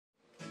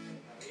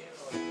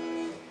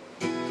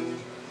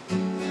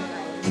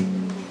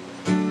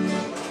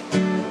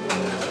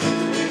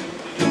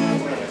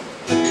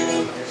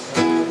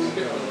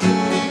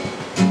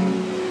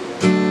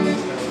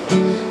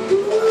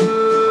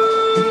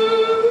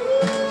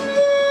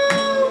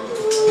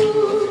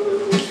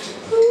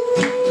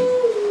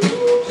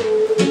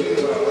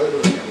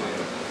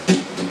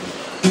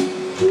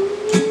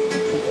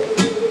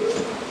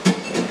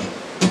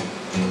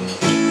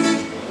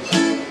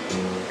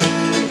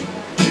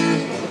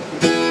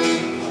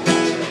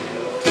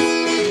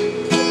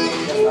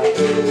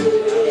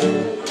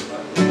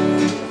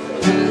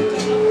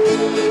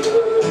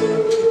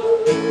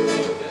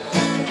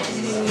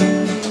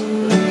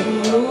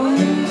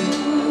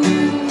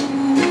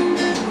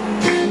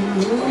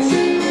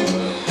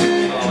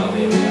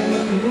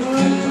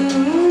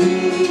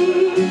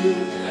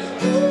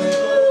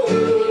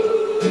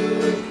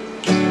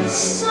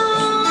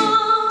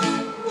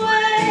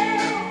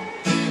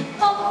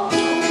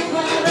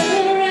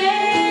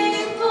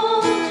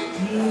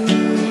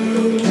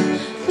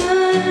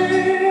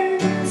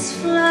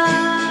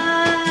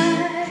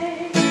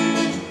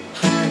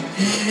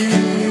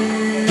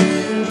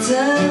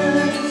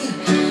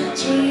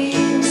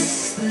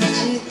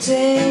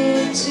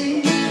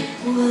to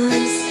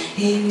once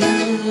in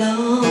your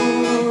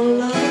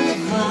lullaby.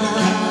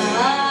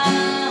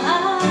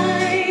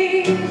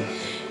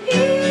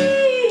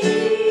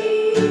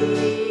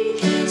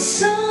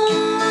 Somewhere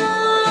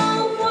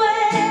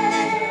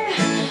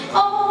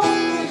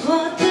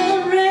over the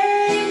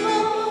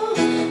rainbow,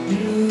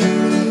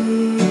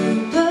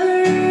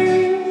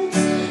 bluebirds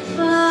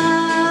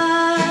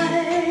fly,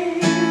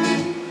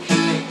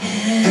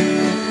 and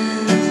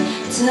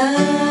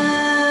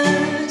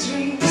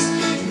dreams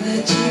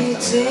that you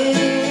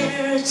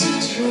dare to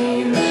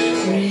dream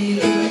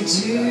really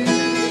do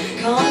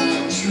come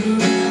true.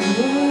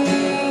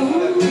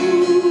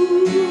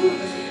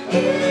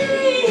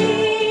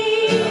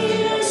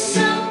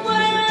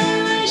 Somewhere I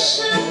wish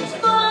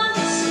upon a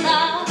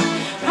star,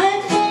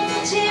 right from the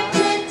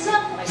chimney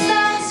tops,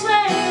 that's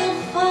where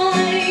you'll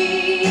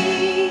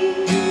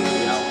find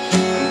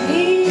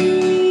me.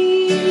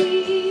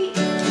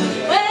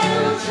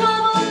 When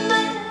trouble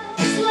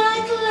melts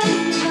like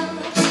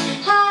raindrops,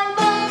 high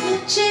above the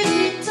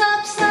chimney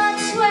tops,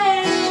 that's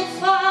where you'll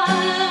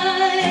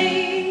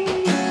find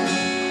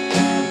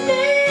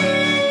me.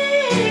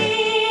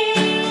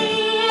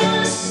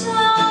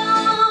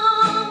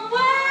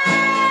 Somewhere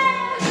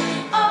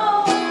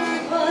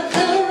over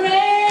the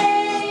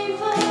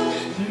rainbow,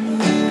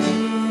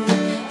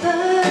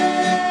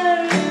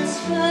 bluebirds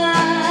fly.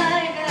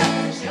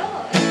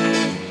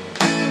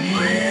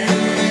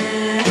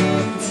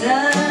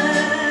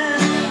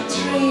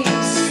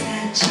 Dreams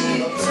that you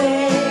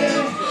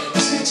dare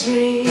to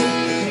dream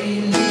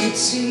really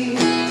to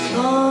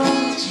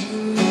come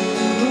true.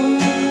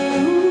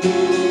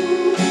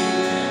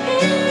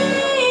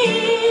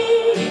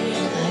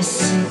 I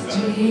see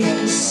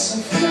dreams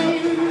of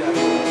flame,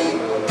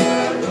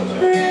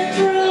 red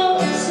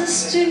roses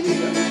too.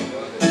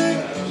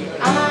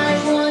 I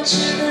watch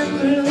them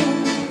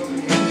bloom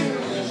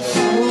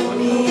for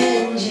me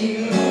and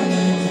you.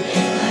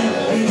 I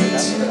think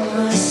to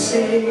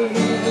myself,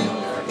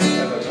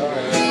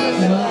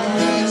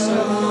 what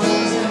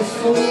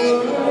wonderful.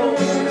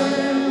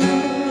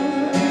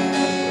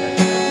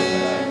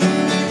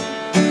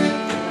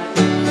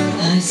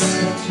 I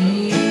see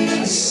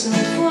trees so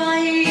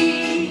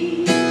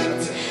white,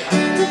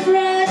 the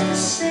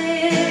brightness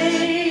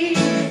day,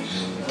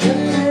 the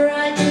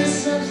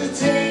brightness of the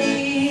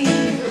day.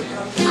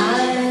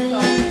 I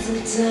look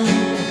the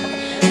down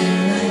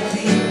and I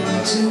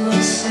think to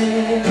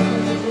myself,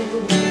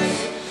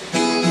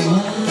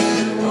 what a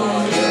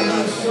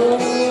wonderful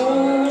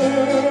world.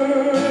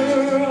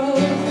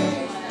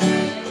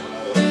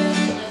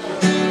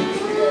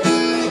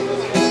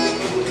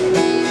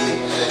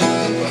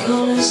 The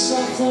colors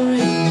of the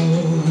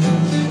rainbow,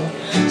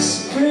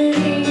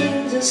 spring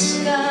in the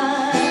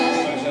sky,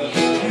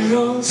 and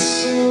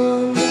also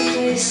on the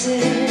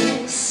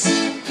faces,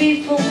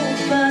 people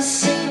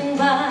passing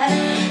by.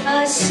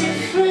 I see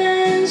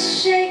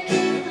friends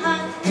shaking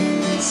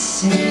hands,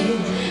 saying,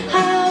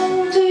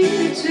 how do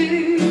you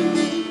do?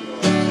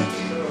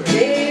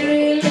 They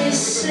really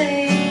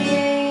saying,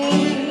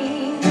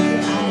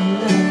 I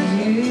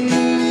love you.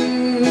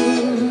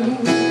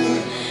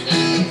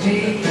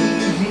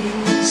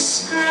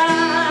 Babies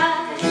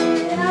cry,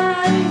 I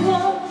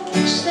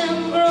watch them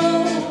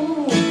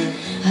grow.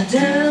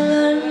 They'll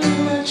learn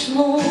much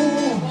more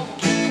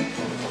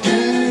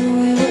than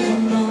we will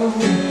know.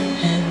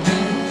 And I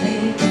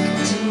think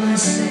to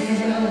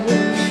myself,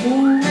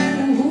 what a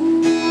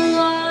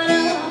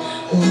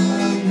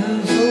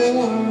wonderful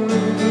world.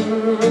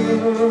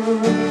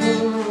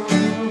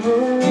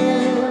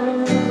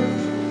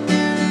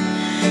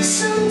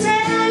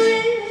 Someday I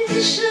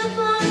wish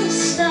upon a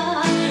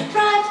star,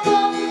 right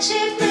from the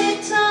chimney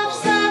tops,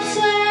 that's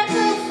where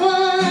you'll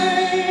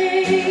find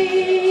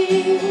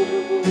me.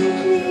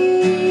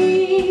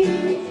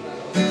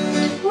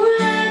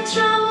 Where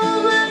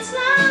trouble melts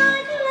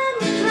like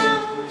lemon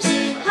drops,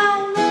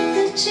 high above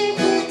the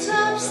chimney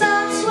tops,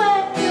 that's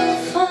where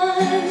you'll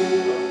find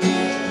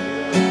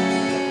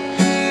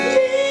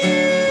me.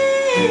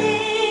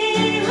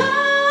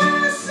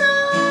 Oh,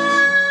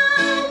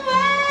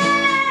 somewhere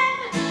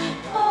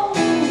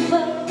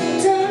over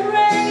the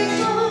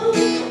rainbow,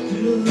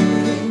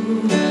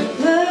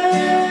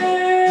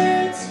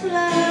 bluebirds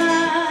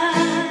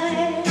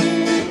fly,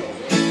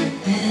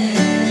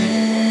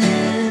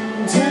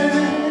 and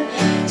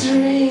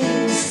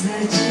dreams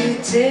that you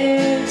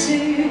dare to.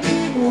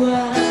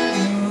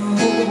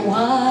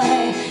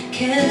 Why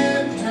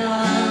can't I?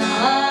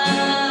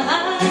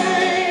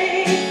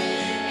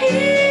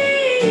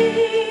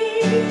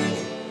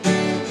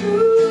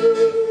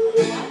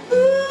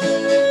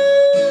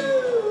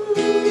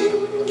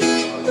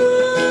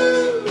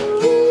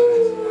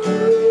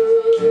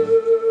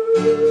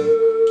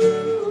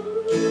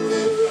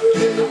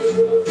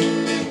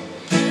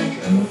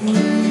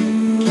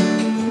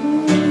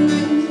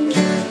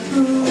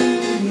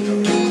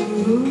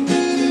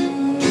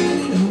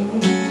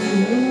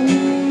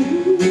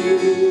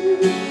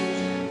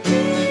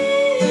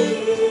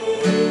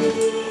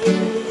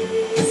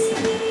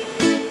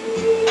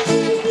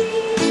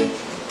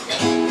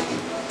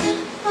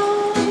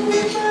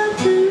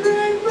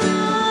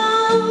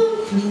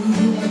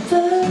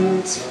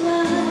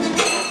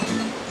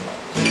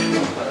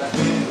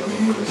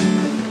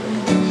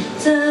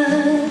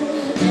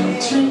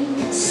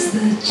 thoughts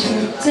that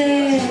you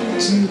dare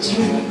to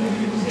dream,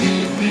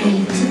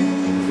 ready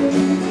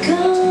to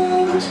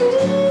come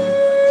true.